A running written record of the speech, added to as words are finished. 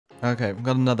Okay, we've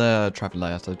got another traffic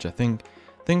light outage, I think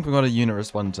we got a unit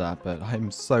respond to that, but I'm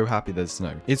so happy there's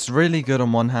snow. It's really good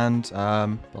on one hand.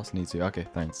 Boss needs you. Okay,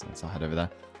 thanks. I'll head over there.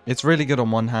 It's really good on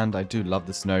one hand. I do love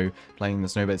the snow, playing in the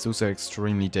snow, but it's also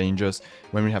extremely dangerous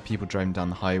when we have people driving down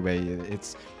the highway.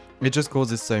 It just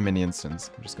causes so many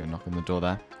incidents. I'm just going to knock on the door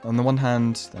there. On the one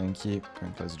hand, thank you. Go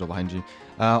and close the door behind you.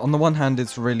 On the one hand,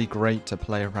 it's really great to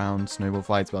play around snowball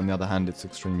fights, but on the other hand, it's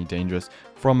extremely dangerous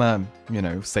from a,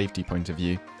 safety point of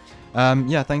view.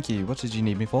 Yeah, thank you. What did you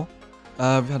need me for?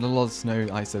 We've had a lot of snow,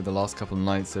 ice over the last couple of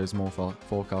nights. There's more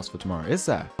forecast for tomorrow. Is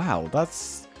there? Wow,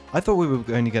 that's... I thought we were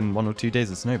only getting 1 or 2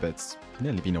 days of snow, but it's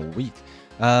nearly been a week.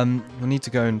 We'll need to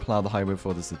go and plough the highway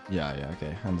before this. Yeah,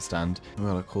 okay, I understand. We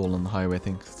got a call on the highway. I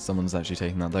think someone's actually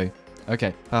taking that though.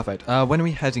 Okay, perfect. When are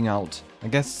we heading out? I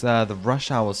guess the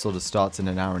rush hour sort of starts in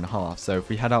an hour and a half. So if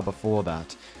we head out before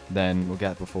that, then we'll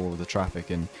get before the traffic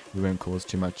and we won't cause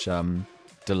too much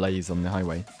delays on the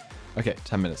highway. Okay,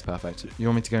 10 minutes, perfect. You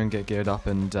want me to go and get geared up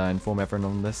and inform everyone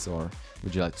on this, or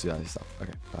would you like to do that yourself?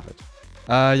 Okay, perfect.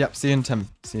 Yep, see you in 10.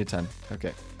 See you 10.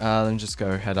 Okay, let me just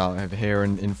go head out over here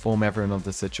and inform everyone of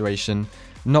the situation.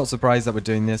 Not surprised that we're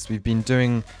doing this. We've been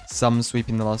doing some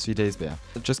sweeping the last few days, but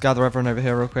yeah. Just gather everyone over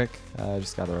here real quick.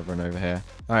 Just gather everyone over here.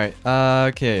 Alright,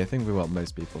 okay, I think we want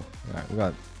most people. Alright, we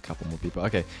got a couple more people.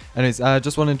 Okay, anyways,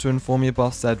 just wanted to inform you,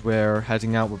 boss said we're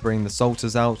heading out. We're bringing the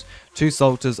salters out. 2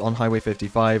 salters on Highway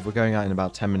 55. We're going out in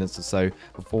about 10 minutes or so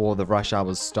before the rush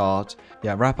hours start.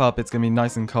 Yeah, wrap up. It's going to be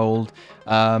nice and cold.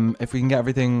 If we can get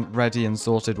everything ready and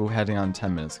sorted, we're heading out in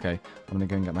 10 minutes, okay? I'm going to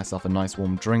go and get myself a nice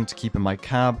warm drink to keep in my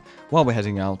cab while we're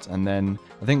heading out. And then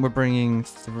I think we're bringing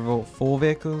 4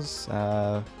 vehicles.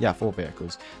 Yeah, 4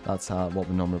 vehicles. That's what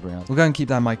we normally bring out. We'll go and keep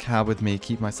that in my cab with me,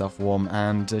 keep myself warm.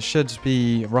 And it should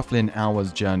be roughly an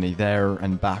hour's journey there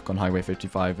and back on Highway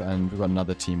 55. And we've got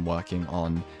another team working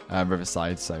on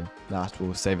Riverside, so that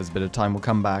will save us a bit of time. We'll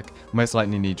come back, most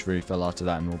likely need to refill after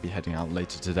that, and we'll be heading out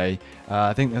later today.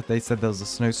 I think that they said there's a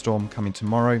snowstorm coming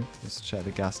tomorrow. Let's check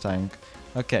the gas tank.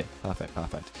 Okay,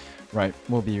 perfect. Right,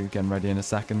 we'll be getting ready in a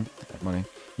second. Okay, money.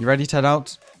 You ready to head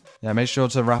out? Yeah, make sure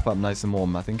to wrap up nice and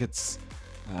warm. I think it's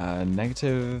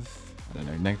negative... I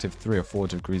don't know, -3 or 4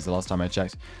 degrees the last time I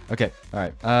checked. Okay,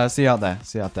 alright. See you out there.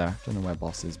 Don't know where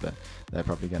boss is, but they're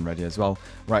probably getting ready as well.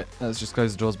 Right, let's just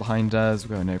close the doors behind us.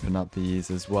 We'll go and open up these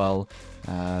as well.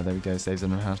 There we go, saves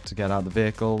them how to get out the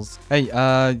vehicles. Hey,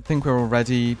 I think we're all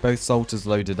ready. Both salters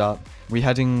loaded up. We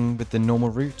heading with the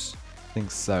normal route? I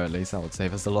think so, at least. That would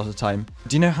save us a lot of time.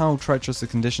 Do you know how treacherous the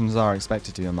conditions are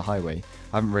expected to be on the highway?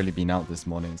 I haven't really been out this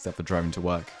morning except for driving to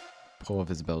work. Poor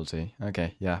visibility.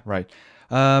 Okay, yeah, right.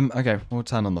 Okay, we'll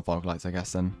turn on the fog lights, I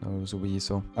guess, then. Those will be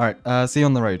useful. Alright, see you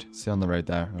on the road. See you on the road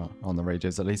there. Or on the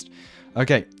radios, at least.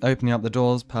 Okay, opening up the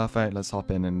doors. Perfect. Let's hop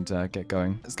in and get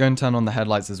going. Let's go and turn on the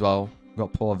headlights as well. We've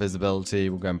got poor visibility.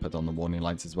 We'll go and put on the warning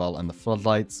lights as well. And the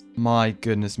floodlights. My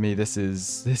goodness me, this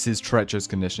is treacherous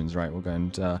conditions. Right, we'll go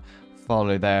and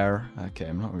follow there. Okay,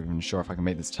 I'm not even sure if I can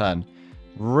make this turn.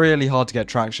 Really hard to get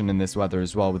traction in this weather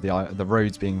as well, with the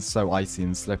roads being so icy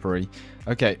and slippery.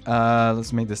 Okay,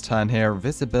 let's make this turn here.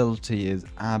 Visibility is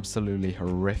absolutely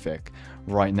horrific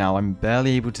right now. I'm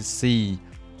barely able to see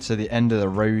to the end of the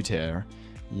road here.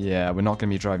 Yeah, we're not going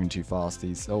to be driving too fast.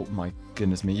 Oh my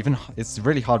goodness me. Even it's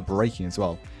really hard braking as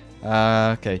well.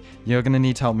 Okay, you're going to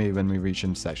need to help me when we reach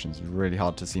intersections. It's really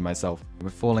hard to see myself. We're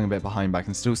falling a bit behind, but I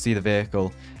can still see the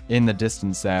vehicle in the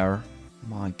distance there.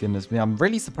 My goodness me, I'm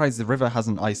really surprised the river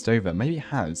hasn't iced over. Maybe it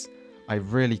has. I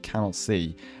really cannot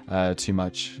see too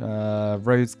much.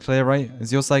 Road's clear, right?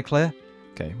 Is your side clear?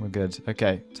 Okay, we're good.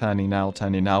 Okay, turning now.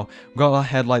 We've got our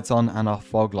headlights on and our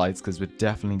fog lights because we're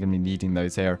definitely going to be needing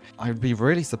those here. I'd be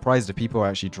really surprised if people are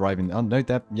actually driving. Oh, no,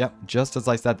 yep, just as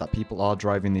I said, that people are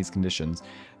driving these conditions.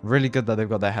 Really good that they've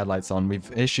got their headlights on.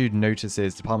 We've issued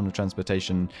notices. Department of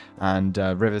Transportation and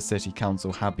River City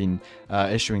Council have been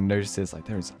issuing notices. Like,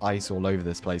 there's ice all over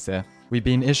this place here. We've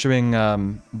been issuing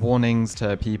warnings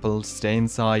to people to stay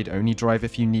inside, only drive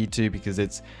if you need to, because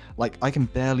it's like I can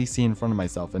barely see in front of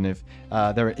myself, and if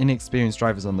there are inexperienced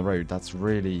drivers on the road, that's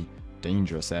really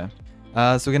dangerous here.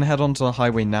 So we're going to head onto the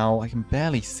highway now. I can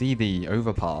barely see the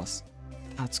overpass.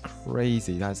 That's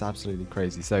crazy. That's absolutely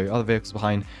crazy. So other vehicles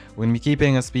behind. We're going to be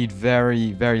keeping a speed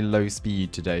very, very low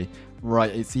speed today.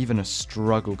 Right, it's even a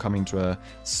struggle coming to a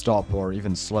stop or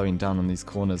even slowing down on these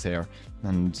corners here.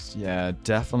 And yeah,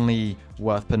 definitely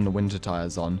worth putting the winter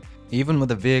tires on. Even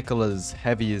with a vehicle as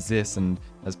heavy as this and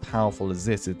as powerful as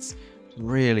this, it's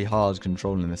really hard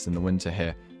controlling this in the winter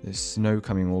here. There's snow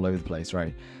coming all over the place,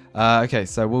 right? Okay,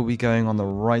 so we'll be going on the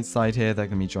right side here. They're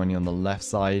going to be joining on the left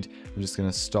side. We're just going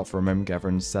to stop for a moment, get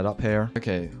everyone set up here.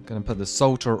 Okay, I'm going to put the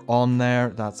salter on there.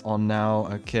 That's on now.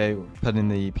 Okay, putting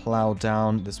the plow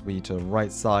down. This will be to the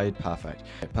right side. Perfect.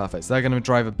 Okay, perfect. So they're going to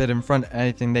drive a bit in front.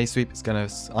 Anything they sweep,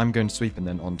 I'm going to sweep and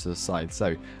then onto the side.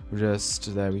 So we're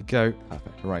just, there we go.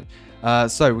 Perfect. Right.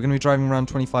 So we're going to be driving around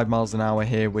 25 miles an hour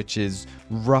here, which is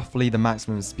roughly the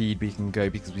maximum speed we can go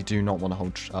because we do not want to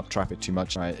hold up traffic too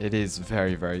much. Right, it is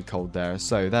very, very cold there.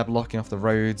 So they're blocking off the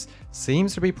roads.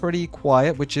 Seems to be pretty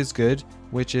quiet, which is good.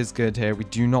 Here. We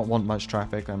do not want much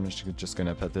traffic. I'm just going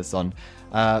to put this on.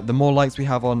 The more lights we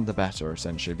have on, the better,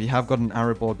 essentially. We have got an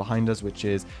arrow board behind us, which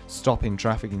is stopping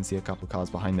traffic. You can see a couple of cars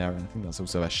behind there. And I think that's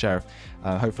also a sheriff.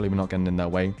 Hopefully we're not getting in their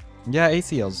way. Yeah,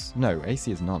 AC is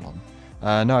not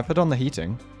on. No, I put on the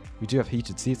heating. We do have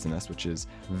heated seats in this, which is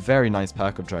a very nice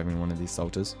perk of driving one of these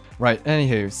salters. Right,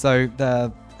 anywho, so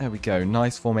there we go.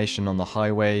 Nice formation on the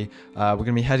highway. We're going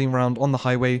to be heading around on the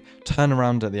highway, turn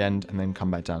around at the end, and then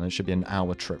come back down. It should be an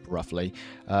hour trip, roughly.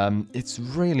 It's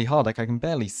really hard. Like, I can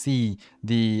barely see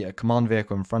the command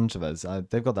vehicle in front of us.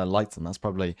 They've got their lights on. That's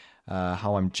probably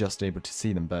how I'm just able to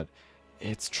see them, but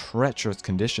it's treacherous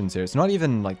conditions here. It's not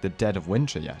even like the dead of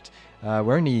winter yet.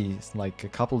 We're only like a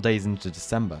couple days into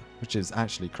December, which is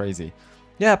actually crazy.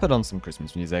 Yeah, put on some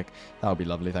Christmas music. That would be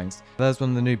lovely, thanks. There's one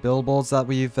of the new billboards that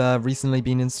we've recently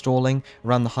been installing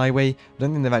around the highway. I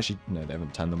don't think they've actually... No, they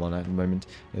haven't turned them on at the moment.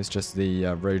 It's just the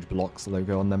Roblox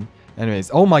logo on them.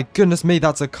 Anyways, oh my goodness me,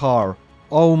 that's a car.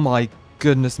 Oh my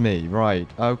goodness me. Right,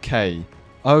 okay.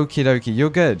 Okie dokie,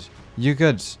 you're good. You're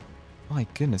good. My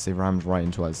goodness, they rammed right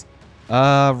into us.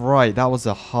 Right, that was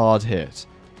a hard hit.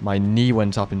 My knee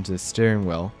went up into the steering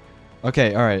wheel.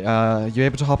 Okay, alright, you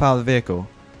able to hop out of the vehicle?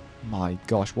 My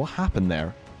gosh, what happened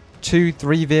there? 3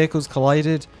 vehicles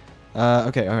collided?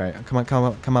 Okay, alright,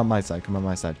 come out my side,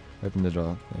 Open the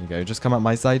door, there you go. Just come out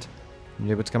my side. Are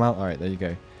you able to come out? Alright, there you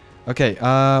go. Okay,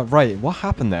 right, what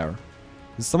happened there?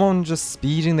 Is someone just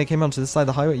speeding? They came onto this side of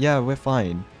the highway? Yeah, we're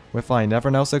fine.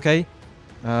 Everyone else okay?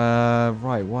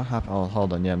 Right, what happened? Oh,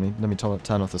 hold on, yeah, let me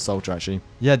turn off the soldier, actually.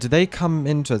 Yeah, did they come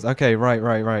into us? Okay,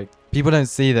 right. People don't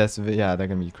see this. Yeah, they're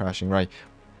gonna be crashing, right.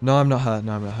 No, I'm not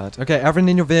hurt. Okay, everyone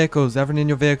in your vehicles,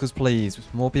 please.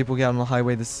 More people get on the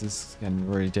highway. This is getting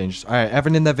really dangerous. Alright,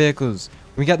 everyone in their vehicles.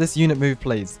 Can we get this unit moved,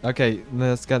 please? Okay,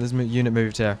 let's get this unit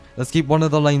moved here. Let's keep one of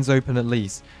the lanes open at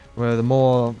least. Where the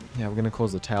more... Yeah, we're going to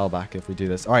cause a tailback if we do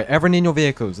this. Alright, everyone in your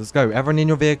vehicles. Let's go. Everyone in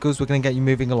your vehicles. We're going to get you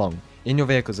moving along. In your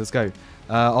vehicles. Let's go.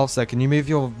 Also, can you move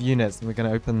your units? We're going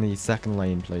to open the second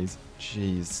lane, please.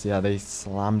 Jeez. Yeah, they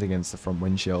slammed against the front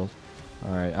windshield.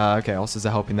 Alright, okay, officers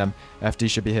are helping them. FD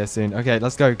should be here soon. Okay,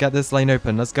 let's go. Get this lane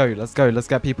open. Let's go. Let's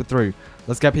get people through.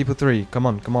 Come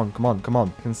on.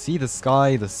 I can see the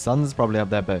sky. The sun's probably up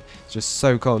there, but it's just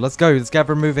so cold. Let's go. Let's get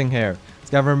everyone moving here.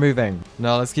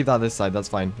 No, let's keep that this side. That's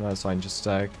fine. That's fine. Just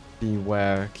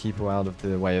beware. Keep out of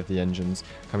the way of the engines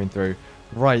coming through.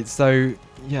 Right, so,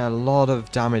 yeah, a lot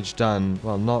of damage done.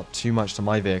 Well, not too much to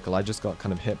my vehicle. I just got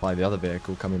kind of hit by the other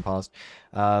vehicle coming past.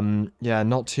 Yeah,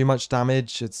 not too much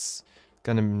damage. It's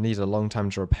going to need a long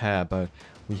time to repair, but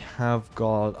we have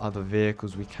got other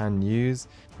vehicles we can use.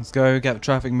 Let's go get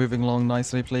traffic moving along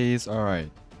nicely, please. All right.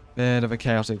 Bit of a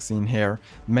chaotic scene here.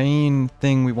 Main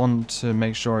thing we want to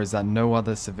make sure is that no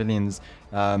other civilians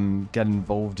get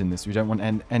involved in this. We don't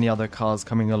want any other cars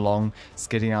coming along,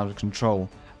 skidding out of control.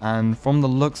 And from the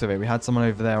looks of it, we had someone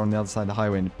over there on the other side of the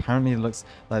highway, and apparently it looks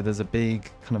like there's a big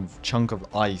kind of chunk of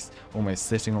ice almost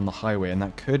sitting on the highway, and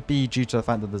that could be due to the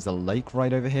fact that there's a lake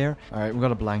right over here. Alright, we've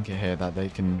got a blanket here that they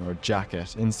can, or a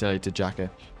jacket, insulated jacket.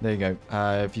 There you go.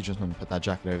 If you just want to put that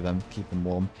jacket over them, keep them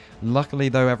warm. Luckily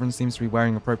though, everyone seems to be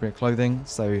wearing appropriate clothing,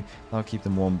 so that'll keep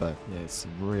them warm, but yeah, it's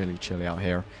really chilly out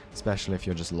here, especially if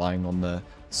you're just lying on the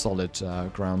solid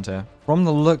ground here. From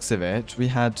the looks of it, we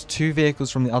had 2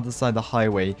 vehicles from the other side of the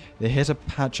highway. They hit a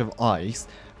patch of ice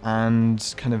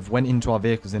and kind of went into our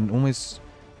vehicles and almost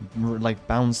like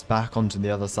bounced back onto the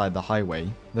other side of the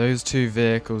highway. Those 2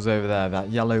 vehicles over there, that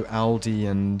yellow Audi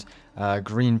and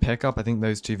green pickup, I think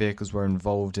those 2 vehicles were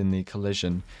involved in the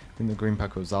collision. I think the green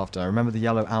pickup was after. I remember the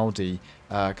yellow Audi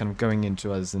kind of going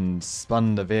into us and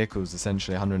spun the vehicles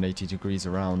essentially 180 degrees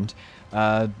around.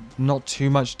 Not too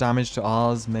much damage to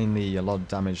ours, mainly a lot of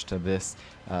damage to this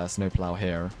snowplow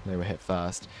here. They were hit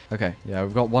first. Okay, yeah,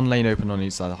 we've got 1 lane open on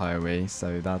each side of the highway,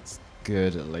 so that's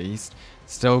good at least.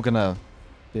 Still gonna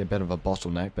be a bit of a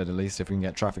bottleneck, but at least if we can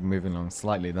get traffic moving along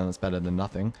slightly, then that's better than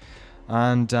nothing.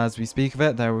 And as we speak of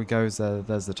it, there we go,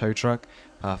 there's the tow truck.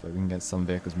 Perfect, we can get some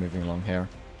vehicles moving along here.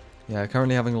 Yeah,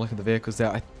 currently having a look at the vehicles there.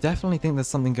 I definitely think there's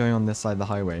something going on this side of the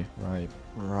highway.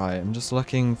 Right. I'm just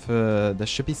looking for... There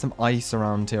should be some ice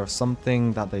around here or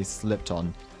something that they slipped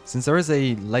on. Since there is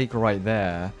a lake right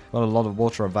there, got a lot of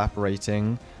water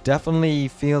evaporating. Definitely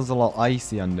feels a lot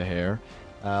icy under here.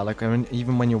 Like, I mean,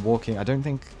 even when you're walking, I don't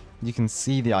think you can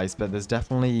see the ice, but there's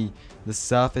definitely... The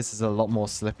surface is a lot more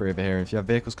slippery over here. If you have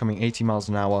vehicles coming 80 miles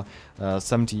an hour,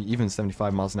 70, even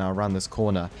 75 miles an hour around this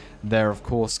corner, they're of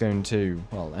course going to,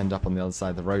 well, end up on the other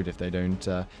side of the road if they don't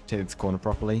take this corner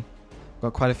properly.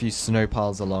 Got quite a few snow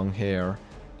piles along here.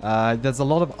 There's a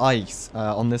lot of ice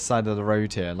on this side of the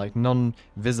road here, like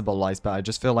non-visible ice, but I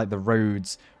just feel like the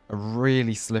roads a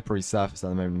really slippery surface at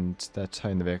the moment. They're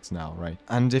towing the vehicles now, right?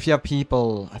 And if you have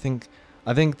people, I think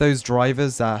those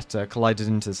drivers that collided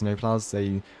into the snowplows,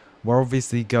 they were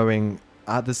obviously going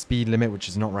at the speed limit, which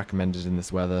is not recommended in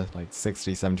this weather, like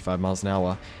 60, 75 miles an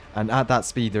hour. And at that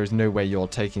speed, there is no way you're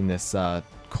taking this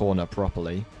corner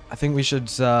properly. I think we should,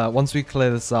 once we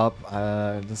clear this up,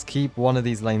 let's keep one of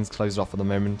these lanes closed off for the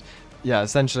moment. Yeah,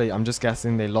 essentially, I'm just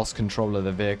guessing they lost control of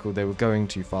the vehicle. They were going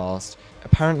too fast.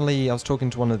 Apparently, I was talking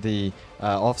to one of the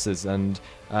officers, and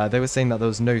they were saying that there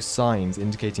was no signs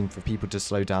indicating for people to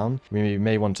slow down. We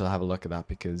may want to have a look at that,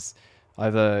 because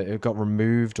either it got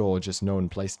removed or just no one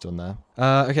placed it on there.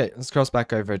 Okay, let's cross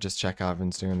back over, just check how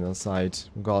everyone's doing on the other side.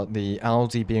 We've got the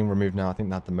Audi being removed now. I think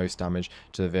that the most damage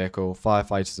to the vehicle.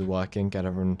 Firefighters are working, get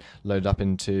everyone loaded up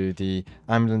into the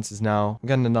ambulances now. We're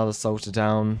getting another salter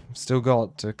down. Still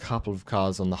got a couple of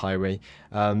cars on the highway.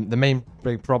 The main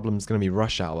big problem is going to be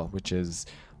rush hour, which is,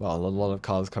 well, a lot of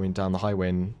cars coming down the highway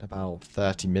in about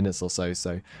 30 minutes or so.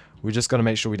 So we just got to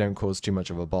make sure we don't cause too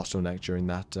much of a bottleneck during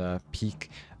that peak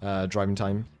driving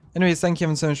time. Anyways, thank you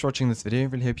everyone so much for watching this video.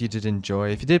 Really hope you did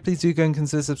enjoy. If you did, please do go and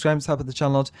consider subscribing to help out the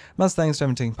channel out. Most thanks for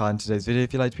having taken part in today's video.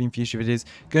 If you'd like to be in future videos,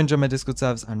 go and join my Discord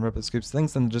servers and Roblox groups.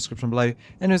 Links in the description below.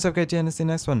 Anyways, have a great day and I'll see you in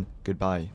the next one. Goodbye.